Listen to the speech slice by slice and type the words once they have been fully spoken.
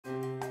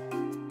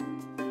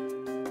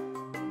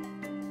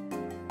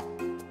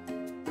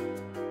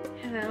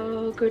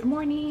Hello, good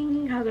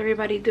morning. How's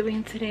everybody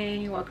doing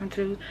today? Welcome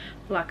to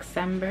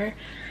Vlogcember.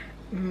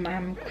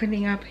 I'm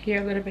cleaning up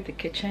here a little bit the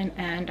kitchen,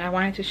 and I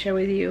wanted to share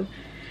with you,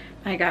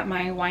 I got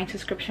my wine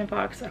subscription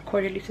box, a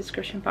quarterly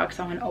subscription box.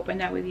 I want to open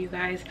that with you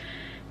guys,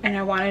 and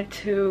I wanted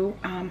to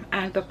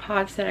add the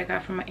pots that I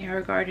got from my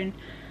Aerogarden,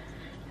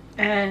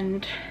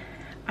 and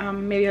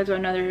maybe I'll do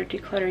another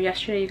declutter.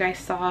 Yesterday you guys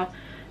saw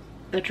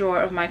the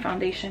drawer of my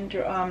foundation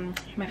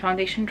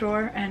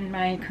drawer and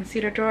my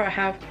concealer drawer. I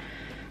have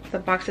the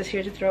boxes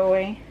here to throw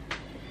away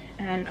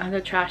and other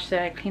trash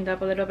that I cleaned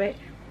up a little bit,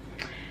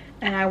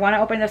 and I want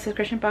to open the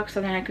subscription box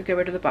so then I could get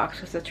rid of the box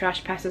because the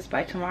trash passes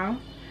by tomorrow,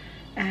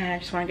 and I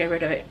just want to get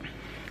rid of it,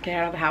 get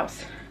out of the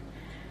house.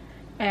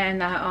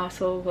 And I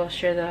also will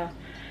share the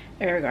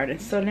Aerogarden.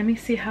 So let me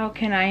see, how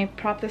can I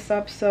prop this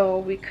up so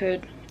we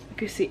could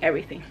see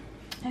everything.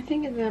 I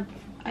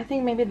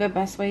think maybe the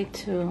best way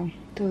to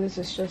do this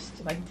is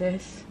just like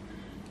this.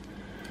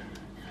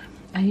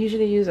 I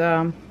usually use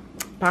a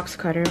box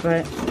cutter,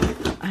 but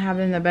I have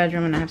it in the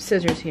bedroom and I have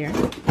scissors here.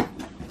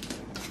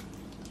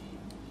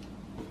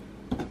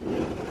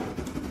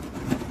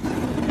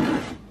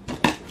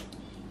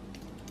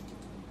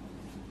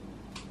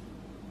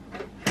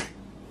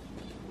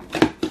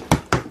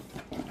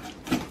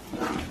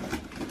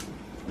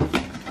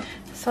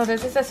 So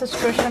this is a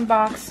subscription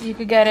box. You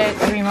could get it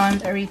every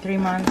month, every 3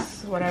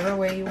 months, whatever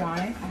way you want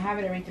it. I have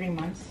it every 3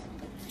 months.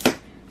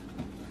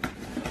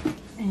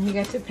 And you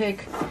get to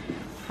pick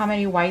how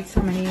many whites,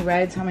 how many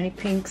reds, how many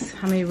pinks,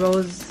 how many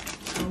rose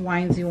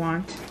wines you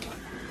want.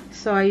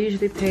 So I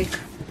usually pick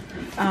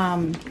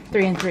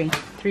 3 and 3.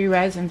 3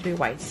 reds and 3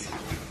 whites.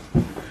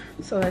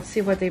 So let's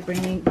see what they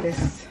bring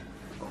this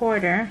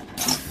quarter.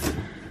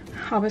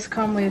 Always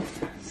come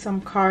with some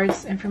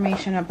cards,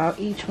 information about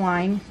each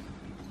wine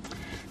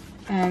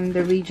and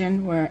the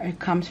region where it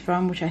comes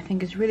from, which I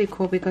think is really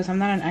cool because I'm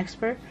not an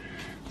expert.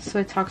 So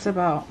it talks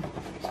about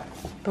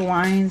the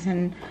wines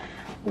and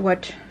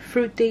what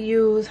fruit they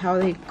use, how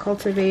they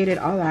cultivate it,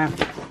 all that.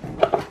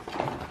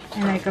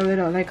 And like a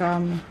little, like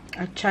a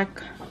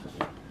check,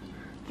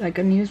 like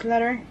a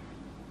newsletter,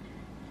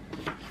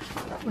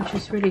 which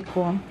is really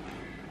cool,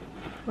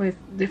 with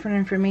different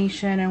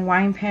information and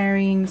wine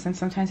pairings, and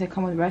sometimes they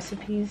come with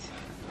recipes.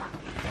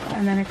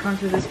 And then it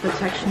comes with this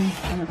protection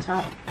on the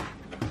top.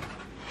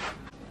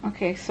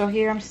 Okay, so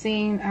here I'm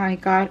seeing I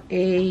got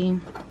a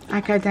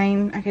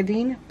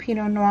Rakuten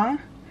Pinot Noir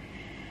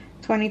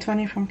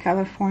 2020 from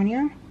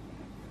California.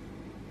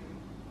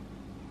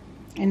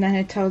 And then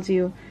it tells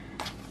you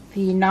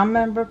the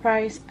non-member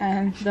price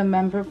and the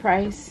member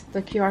price,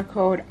 the QR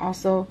code,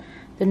 also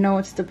the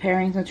notes, the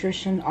pairings,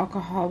 nutrition,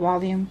 alcohol,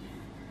 volume.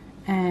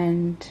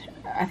 And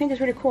I think it's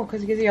really cool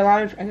because it gives you a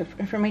lot of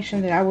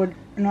information that I would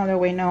no other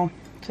way know.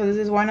 So this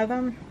is one of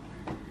them.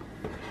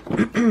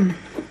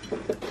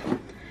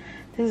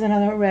 This is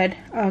another red,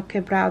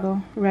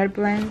 Quebrado red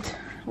blend.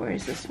 Where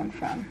is this one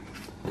from?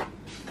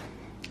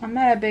 I'm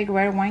not a big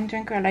red wine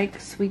drinker. I like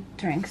sweet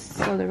drinks,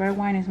 so the red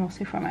wine is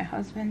mostly for my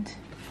husband.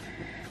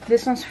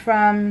 This one's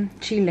from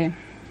Chile.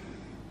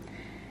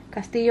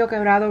 Castillo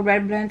Quebrado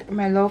Red Blend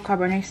Merlot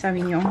Cabernet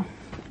Sauvignon.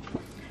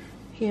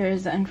 Here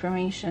is the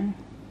information.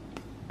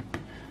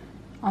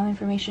 All the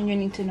information you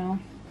need to know.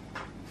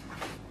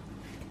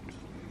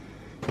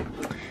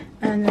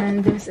 And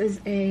then this is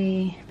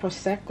a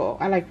Prosecco.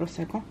 I like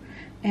Prosecco.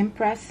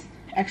 Impress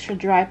Extra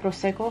Dry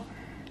Prosecco.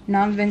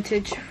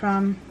 Non-vintage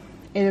from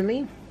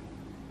Italy.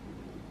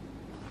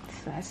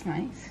 So that's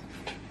nice.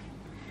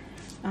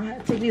 I'm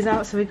gonna take these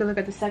out so we can look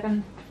at the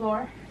second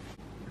floor.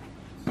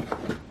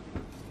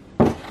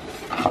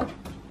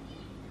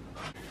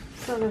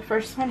 So the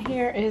first one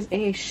here is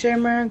a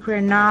Shimmer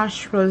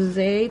Grenache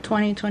Rosé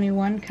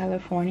 2021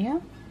 California.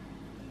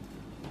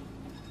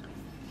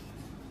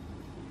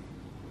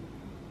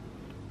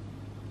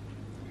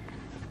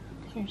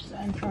 Here's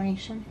the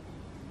information.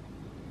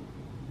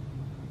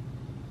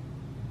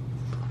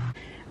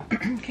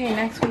 Okay,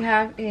 next we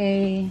have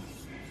a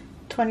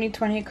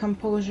 2020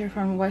 Composure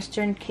from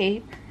Western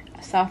Cape,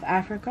 South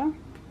Africa.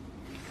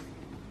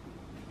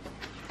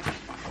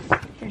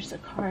 Here's the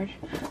card.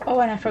 Oh,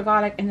 and I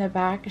forgot, like in the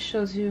back, it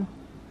shows you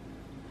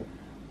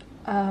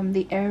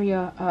the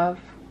area of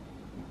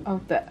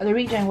the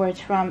region where it's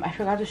from. I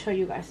forgot to show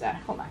you guys that.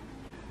 Hold on.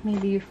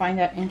 Maybe you find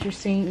that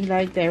interesting. You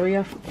like the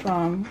area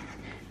from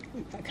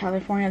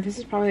California. This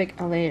is probably like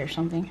LA or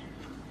something.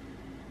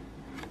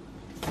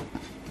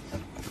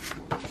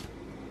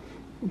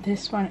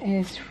 This one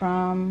is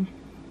from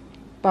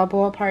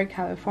Balboa Park,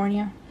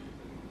 California.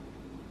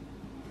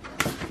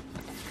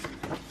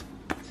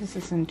 This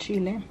is in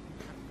Chile.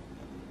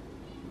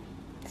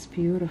 It's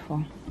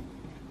beautiful.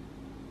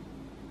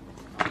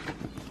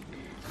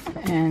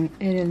 And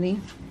Italy.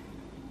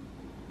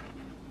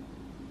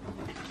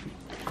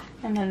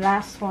 And the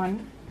last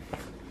one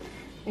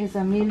is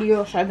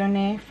Emilio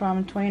Chardonnay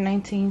from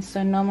 2019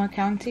 Sonoma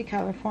County,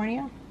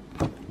 California.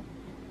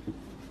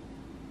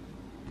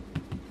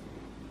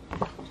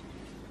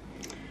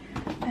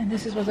 And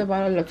this is what the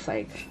bottle looks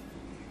like.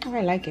 Oh,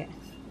 I like it.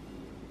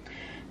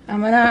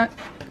 I'm gonna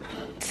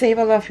save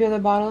a few of the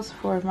bottles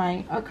for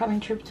my upcoming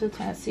trip to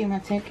Tennessee. I'm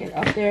gonna take it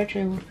up there to,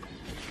 you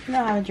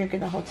know, have a drink in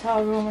the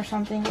hotel room or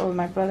something, or with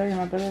my brother in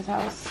my brother's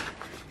house.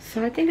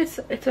 So I think it's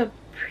a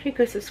pretty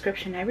good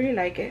subscription. I really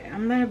like it.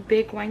 I'm not a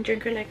big wine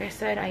drinker, like I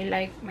said.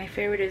 My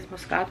favorite is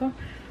Moscato,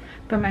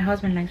 but my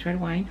husband likes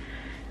red wine.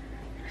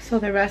 So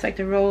the rest, like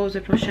the rose, the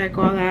prosecco,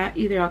 all that,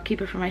 either I'll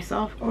keep it for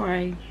myself or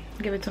I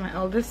give it to my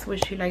eldest,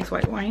 which he likes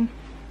white wine,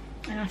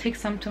 and I'll take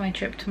some to my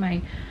trip to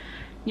my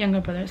younger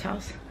brother's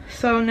house.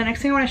 So the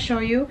next thing I want to show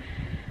you,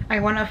 I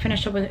want to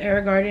finish up with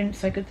Aerogarden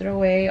so I could throw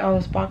away all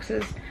those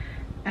boxes,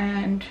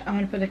 and I'm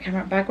going to put the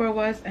camera back where it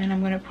was, and I'm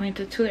going to point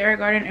it to the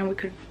Aerogarden and we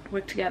could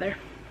work together.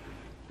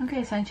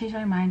 Okay, so I changed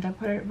my mind. I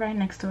put it right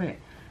next to it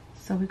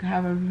so we could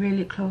have a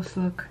really close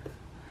look.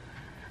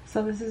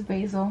 So this is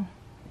basil,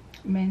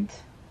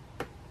 mint,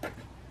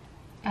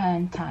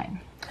 and thyme.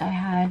 I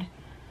had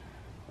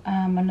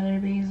another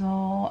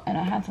basil, and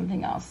I had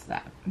something else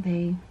that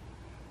they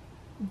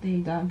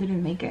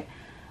didn't make it.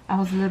 I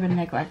was a little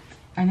bit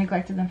I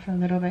neglected them for a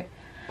little bit.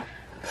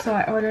 So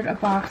I ordered a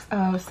box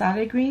of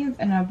salad greens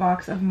and a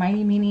box of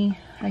mini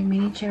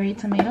cherry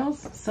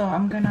tomatoes. So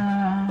I'm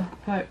gonna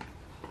put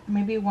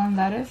maybe one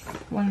lettuce,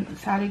 one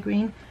salad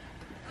green,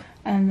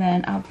 and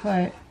then I'll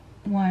put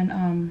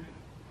one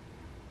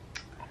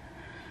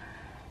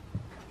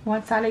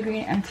salad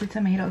green and 2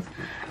 tomatoes.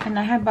 And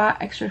I had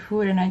bought extra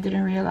food and I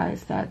didn't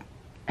realize that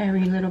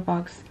every little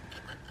box,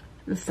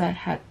 the set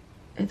had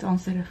its own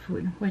set of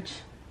food, which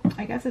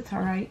I guess it's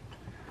alright.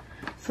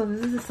 So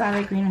this is the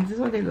salad green, and this is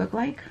what they look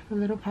like, the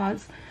little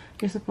pods.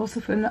 You're supposed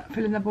to fill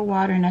it up with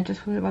water, and I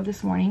just filled it up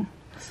this morning.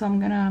 So I'm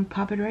gonna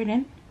pop it right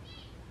in.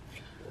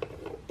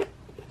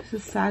 This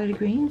is salad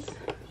greens.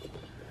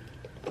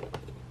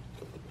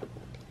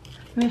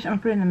 I'm gonna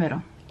put it in the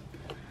middle.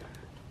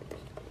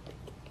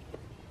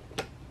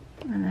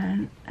 And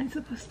then I'm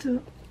supposed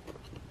to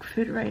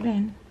fit right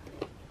in.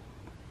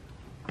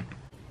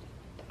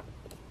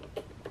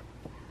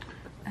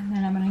 And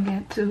then I'm gonna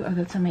get 2 of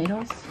the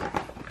tomatoes.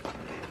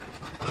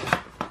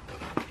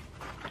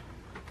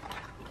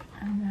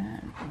 And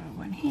then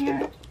one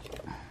here.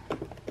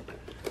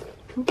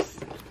 Oops.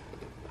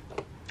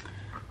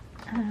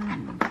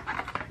 And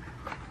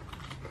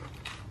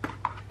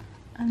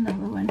another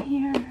one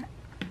here.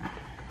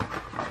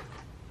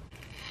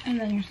 And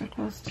then you're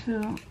supposed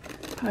to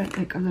put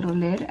like a little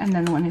lid, and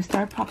then when it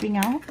starts popping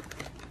out,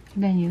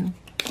 then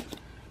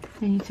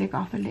you take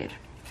off the lid.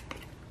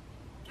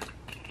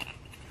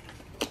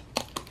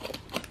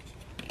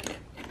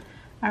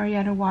 I already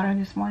added water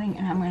this morning,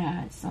 and I'm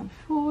gonna add some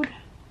food.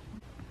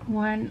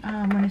 One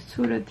is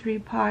 2 to 3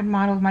 pod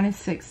models, mine is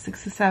 6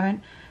 to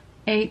 7,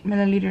 8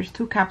 milliliters,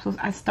 2 capsules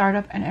at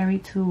startup and every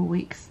 2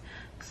 weeks.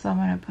 So I'm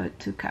gonna put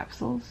 2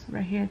 capsules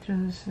right here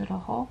through this little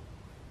hole.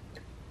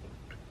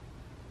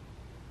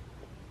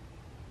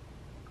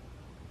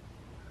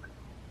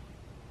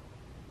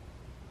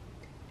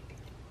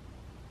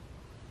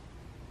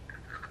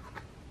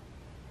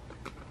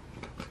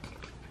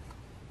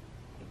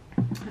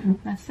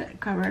 That's it,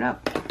 cover it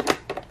up.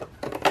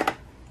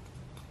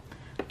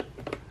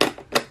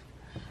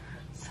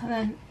 So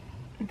then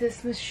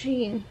this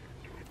machine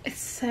is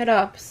set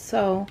up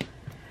so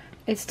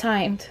it's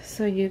timed,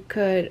 so you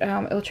could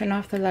it'll turn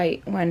off the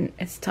light when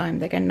it's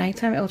timed. Like at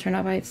nighttime it'll turn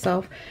off by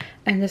itself,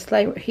 and this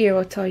light here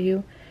will tell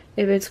you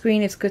if it's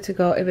green it's good to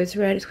go, if it's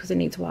red it's because it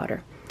needs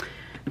water.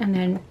 And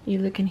then you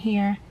look in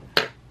here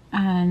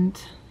and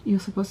you're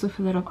supposed to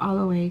fill it up all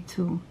the way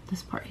to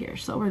this part here,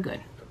 so we're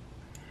good.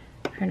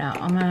 For now,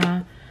 I'm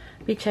gonna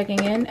be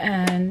checking in,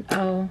 and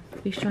I'll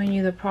be showing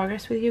you the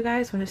progress with you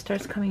guys when it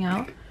starts coming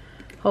out.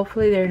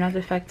 Hopefully they're not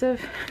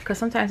defective, because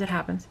sometimes it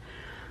happens.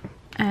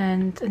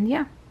 And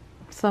yeah,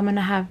 so I'm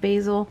gonna have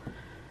basil,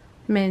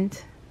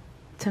 mint,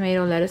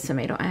 tomato, lettuce,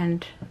 tomato,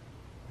 and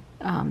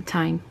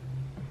thyme.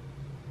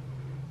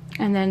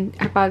 And then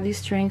I bought these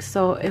strings,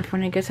 so if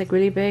when it gets like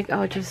really big,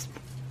 I'll just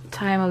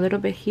tie them a little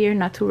bit here,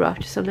 not too rough,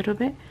 just a little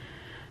bit,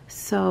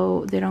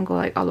 so they don't go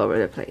like all over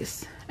the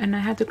place. And I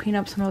had to clean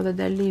up some of the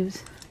dead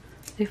leaves.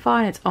 They fall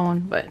on its own,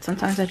 but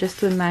sometimes I just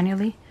do it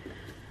manually.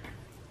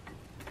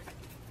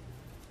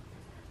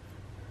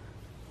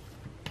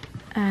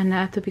 And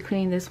I have to be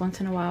cleaning this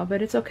once in a while,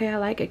 but it's okay. I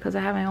like it because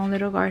I have my own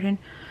little garden.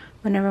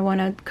 Whenever I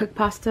want to cook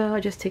pasta, I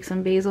just take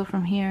some basil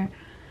from here.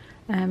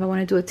 And if I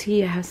want to do a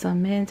tea, I have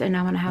some mint, and now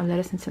I'm going to have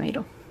lettuce and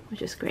tomato,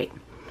 which is great.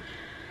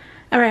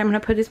 Alright, I'm going to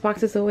put these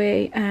boxes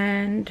away,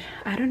 and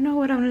I don't know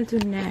what I'm going to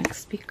do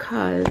next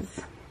because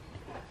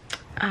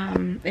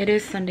it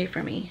is Sunday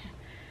for me,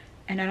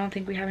 and I don't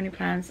think we have any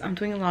plans. I'm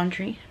doing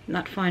laundry,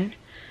 not fun.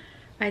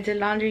 I did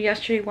laundry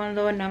yesterday, 1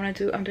 load, and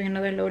I'm doing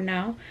another load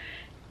now.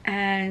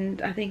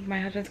 And I think my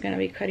husband's gonna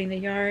be cutting the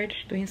yard,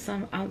 doing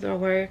some outdoor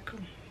work.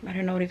 I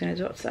don't know what he's gonna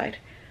do outside.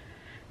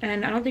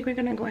 And I don't think we're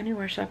gonna go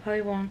anywhere, so I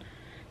probably won't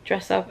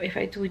dress up. If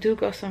we do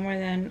go somewhere,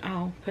 then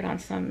I'll put on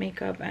some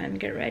makeup and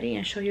get ready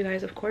and show you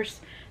guys, of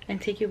course,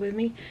 and take you with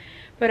me.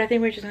 But I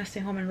think we're just gonna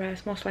stay home and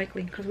rest, most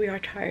likely, because we are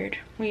tired.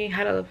 We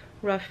had a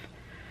rough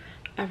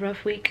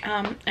week.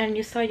 And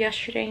you saw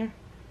yesterday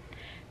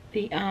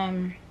the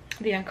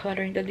the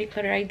uncluttering, the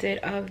declutter I did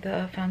of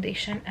the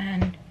foundation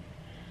and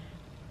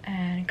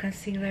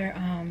concealer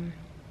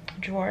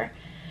drawer.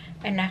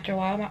 And after a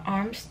while,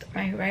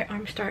 my right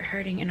arm started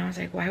hurting, and I was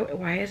like,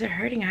 why is it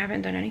hurting? I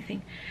haven't done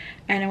anything.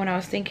 And then when I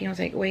was thinking, I was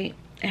like, wait,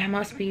 it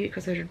must be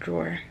because of the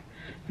drawer.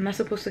 I'm not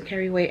supposed to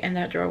carry weight, and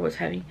that drawer was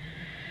heavy.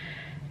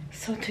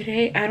 So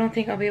today, I don't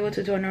think I'll be able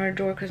to do another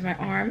drawer because my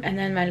arm, and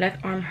then my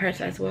left arm hurts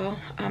as well.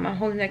 I'm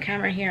holding the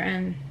camera here,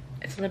 and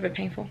it's a little bit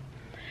painful.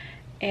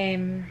 I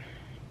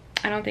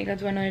don't think I'll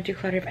do another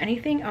declutter. If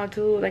anything, I'll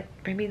do like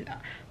maybe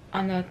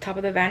on the top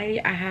of the vanity,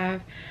 I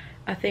have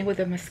a thing with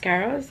the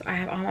mascaras. I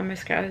have all my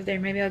mascaras there.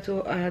 Maybe I'll do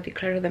a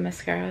declutter of the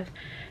mascaras,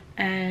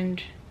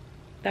 and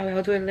that way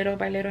I'll do it little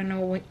by little,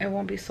 and it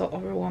won't be so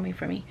overwhelming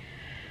for me.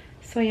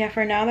 So yeah,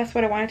 for now, that's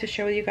what I wanted to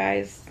show you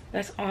guys.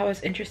 That's all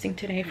was interesting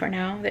today for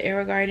now. The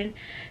Aerogarden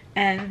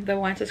and the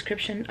wine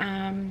subscription.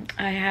 I'm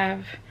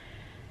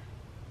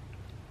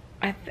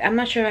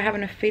not sure if I have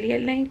an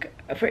affiliate link.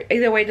 For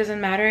either way, it doesn't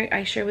matter.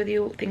 I share with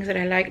you things that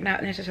I like,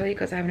 not necessarily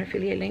because I have an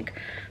affiliate link.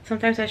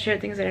 Sometimes I share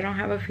things that I don't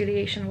have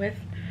affiliation with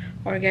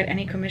or get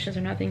any commissions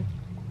or nothing.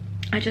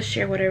 I just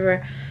share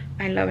whatever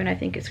I love and I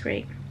think it's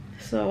great.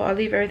 So I'll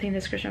leave everything in the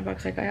description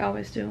box like I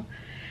always do.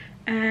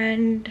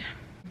 And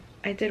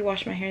I did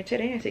wash my hair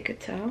today, as you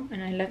could tell,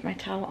 and I left my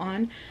towel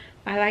on.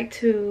 I like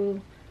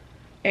to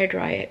air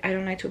dry it. I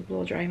don't like to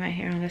blow dry my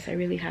hair unless I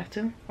really have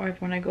to, or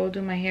if when I go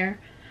do my hair,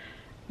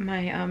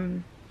 my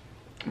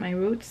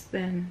roots,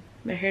 then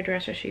the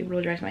hairdresser, she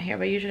blow dries my hair,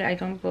 but usually I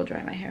don't blow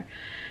dry my hair.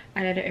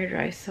 I let it air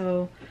dry.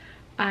 So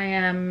I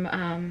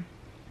am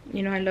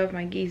you know, I love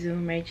my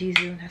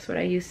Gizu. That's what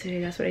I use today.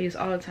 That's what I use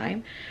all the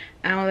time.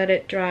 I'll let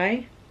it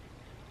dry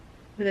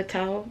with a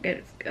towel,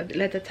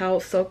 let the towel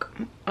soak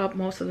up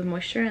most of the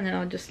moisture, and then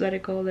I'll just let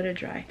it go, let it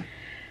dry,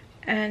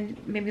 and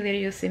maybe later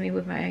you'll see me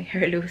with my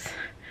hair loose.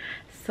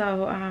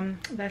 So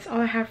that's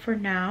all I have for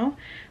now.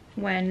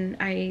 When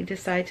I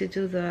decide to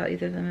do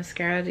either the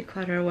mascara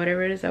declutter or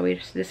whatever it is that we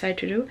decide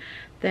to do,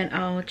 then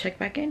I'll check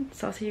back in.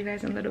 So I'll see you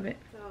guys in a little bit.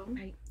 So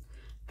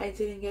I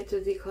didn't get to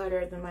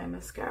declutter my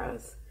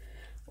mascaras.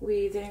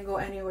 We didn't go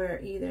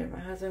anywhere either. My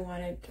husband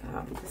wanted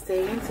to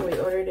stay in, so we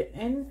ordered it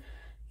in.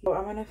 So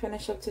I'm gonna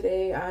finish up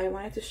today. I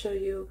wanted to show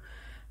you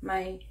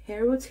my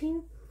hair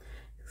routine.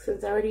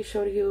 Since I already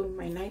showed you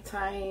my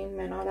nighttime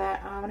and all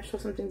that, I want to show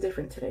something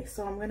different today.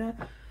 So I'm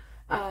gonna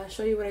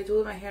show you what I do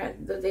with my hair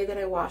the day that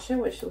I wash it,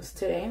 which was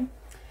today.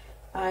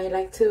 I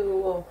like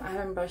to, well, I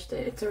haven't brushed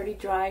it. It's already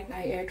dry.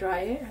 I air dry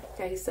it.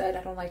 Like I said,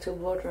 I don't like to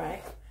blow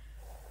dry.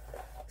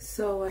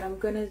 So what I'm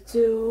gonna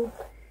do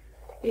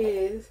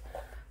is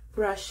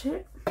brush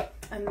it,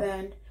 and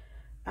then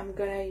I'm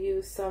gonna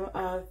use some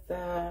of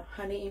the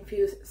honey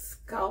infused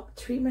scalp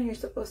treatment. You're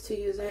supposed to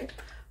use it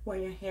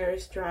when your hair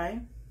is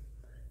dry,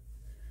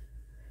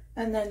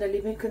 and then the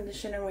leave-in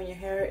conditioner when your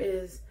hair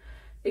is,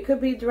 it could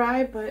be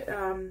dry, but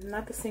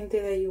not the same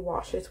day that you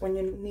wash it. It's when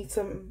you need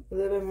a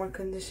little bit more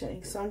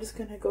conditioning. So I'm just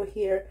gonna go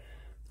here.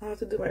 I have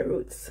to do my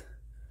roots.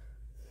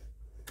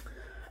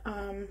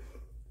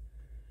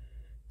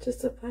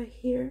 Just apply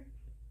here,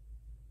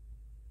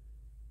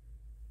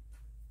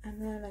 and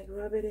then like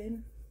rub it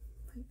in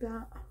like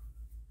that.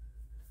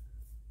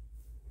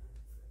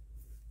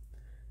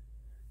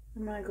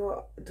 I'm gonna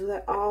go do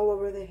that all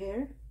over the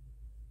hair.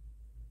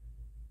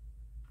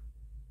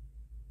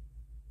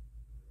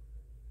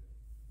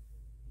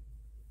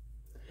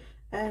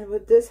 And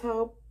with this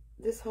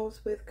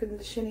helps with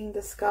conditioning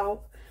the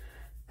scalp,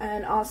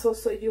 and also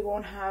so you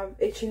won't have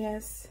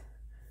itchiness.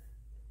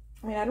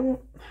 I mean, I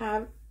don't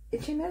have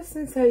itchiness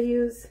since I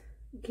use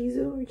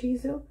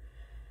Gizu,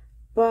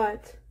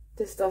 but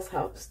this does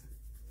help.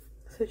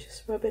 So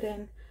just rub it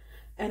in,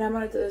 and I'm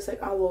gonna do this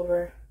like all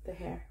over the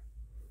hair.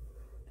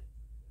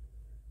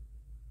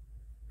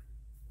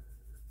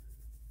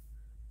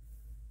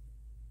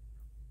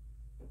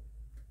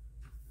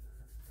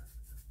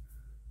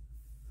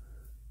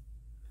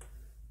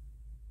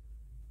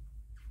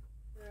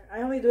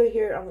 I only do it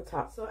here on the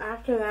top. So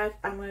after that,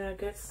 I'm gonna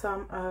get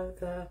some of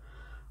the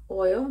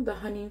oil, the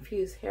honey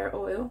infused hair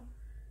oil.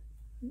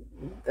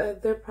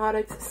 Their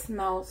product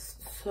smells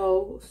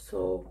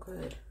so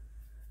good.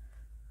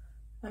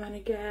 I'm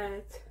gonna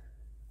get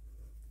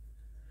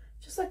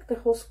just like the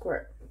whole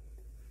squirt,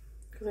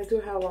 because I do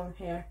have long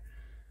hair,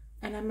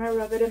 and I'm gonna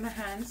rub it in my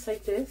hands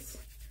like this,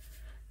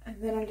 and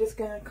then I'm just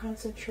gonna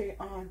concentrate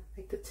on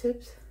like the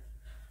tips,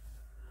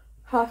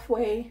 half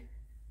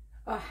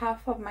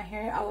of my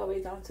hair all the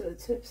way down to the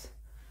tips.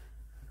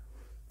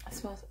 It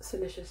smells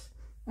delicious.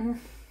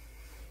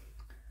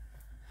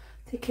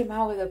 They came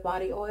out with a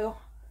body oil,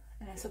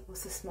 and it's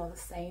supposed to smell the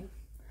same.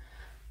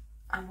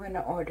 I'm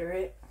gonna order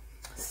it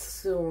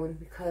soon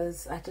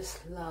because I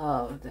just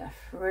love that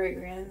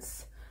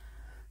fragrance,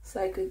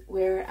 so I could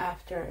wear it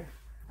after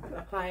I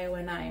apply it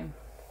when I'm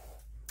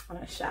on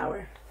a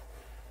shower.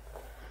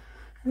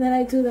 And then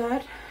I do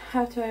that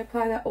after I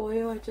apply that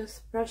oil. I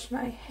just brush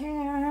my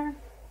hair.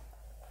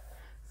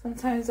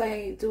 Sometimes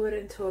I do it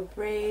into a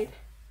braid,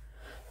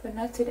 but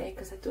not today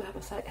because I do have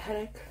a side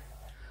headache.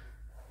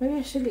 Maybe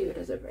I should leave it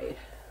as a braid,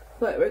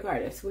 But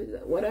regardless,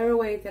 whatever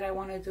way that I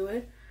want to do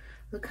it,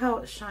 look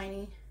how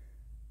shiny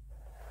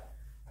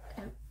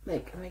and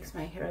like it makes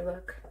my hair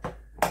look.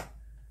 Look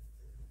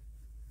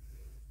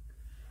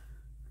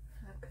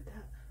at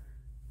that.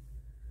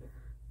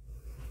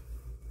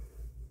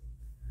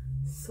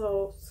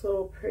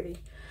 So pretty.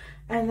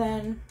 And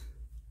then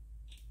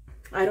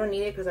I don't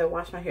need it because I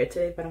washed my hair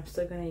today, but I'm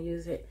still gonna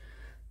use it.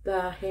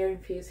 The hair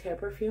infused hair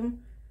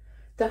perfume,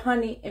 the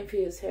honey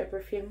infused hair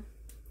perfume.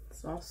 It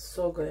smells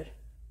so good.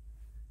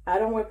 I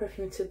don't wear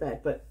perfume too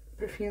bad, but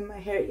perfume my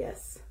hair,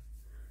 yes.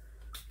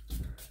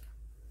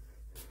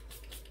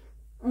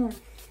 It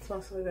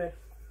smells so good.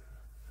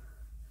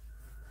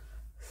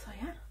 So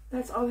yeah,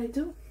 that's all I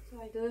do.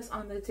 So I do this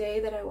on the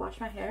day that I wash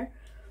my hair,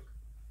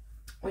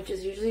 which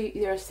is usually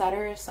either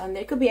Saturday or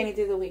Sunday. It could be any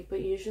day of the week, but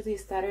usually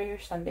Saturday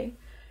or Sunday.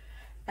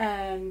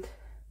 And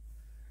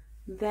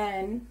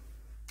then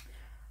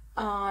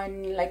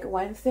on like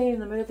Wednesday in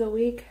the middle of the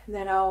week,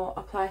 then I'll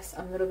apply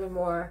a little bit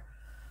more.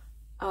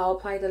 I'll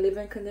apply the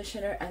leave-in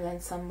conditioner and then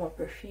some more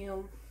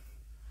perfume.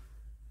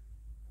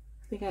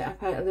 I think I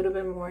applied a little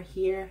bit more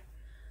here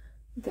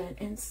than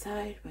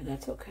inside, but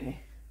that's okay.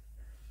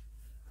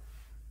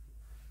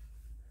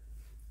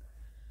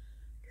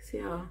 See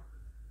how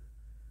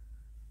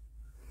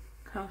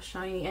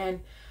shiny, and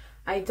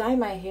I dye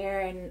my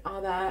hair and all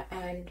that,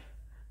 and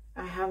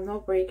I have no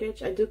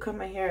breakage. I do cut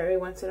my hair every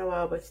once in a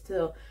while, but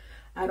still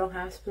I don't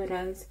have split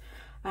ends.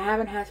 I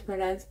haven't had split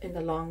ends in the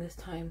longest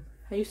time.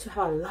 I used to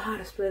have a lot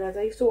of split ends.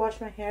 I used to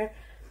wash my hair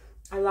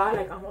a lot,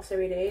 like almost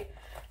every day,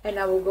 and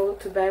I will go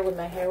to bed with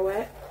my hair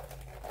wet,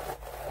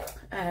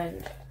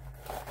 and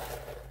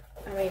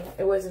I mean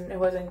it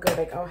wasn't good.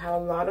 Like I'll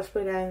have a lot of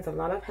split ends, a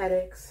lot of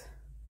headaches.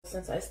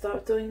 Since I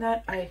stopped doing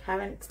that, I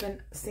haven't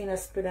seen a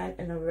split end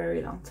in a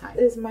very long time.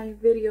 This is my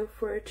video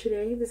for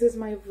today. This is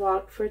my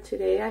vlog for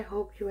today. I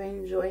hope you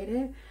enjoyed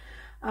it.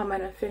 I'm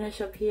gonna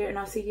finish up here, and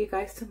I'll see you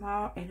guys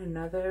tomorrow in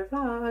another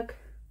vlog.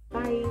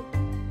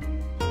 Bye.